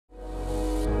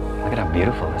Look at how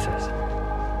beautiful this is.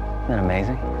 Isn't that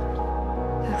amazing?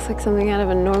 Looks like something out of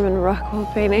a Norman Rockwell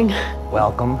painting.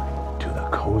 Welcome to the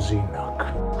cozy nook.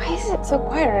 Why is it so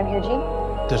quiet around here, Gene?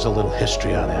 There's a little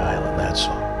history on the island, that's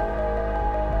all.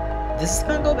 This is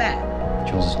gonna go bad.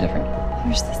 Jules is different.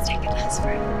 Where's this taking us,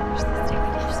 Fred? Where's this taking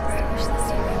us, Fred? Where's this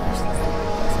taking us?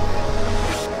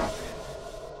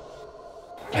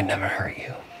 I'd never hurt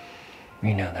you.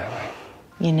 You know that, right?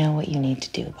 You know what you need to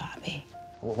do, Bobby.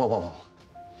 Whoa, whoa, whoa.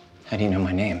 How do you know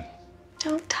my name?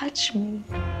 Don't touch me.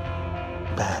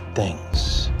 Bad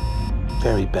things.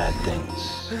 Very bad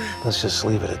things. Let's just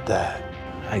leave it at that.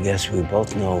 I guess we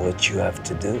both know what you have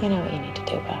to do. You know what you need to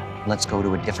do, Bobby. Let's go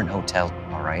to a different hotel,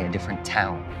 all right? A different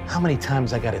town. How many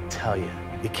times I gotta tell you,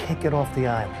 you can't get off the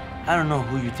island. I don't know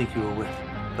who you think you were with,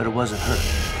 but it wasn't her.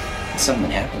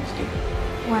 Something happens, dude.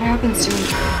 What happens to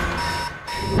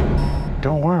him?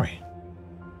 Don't worry.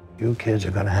 You kids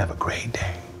are gonna have a great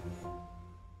day.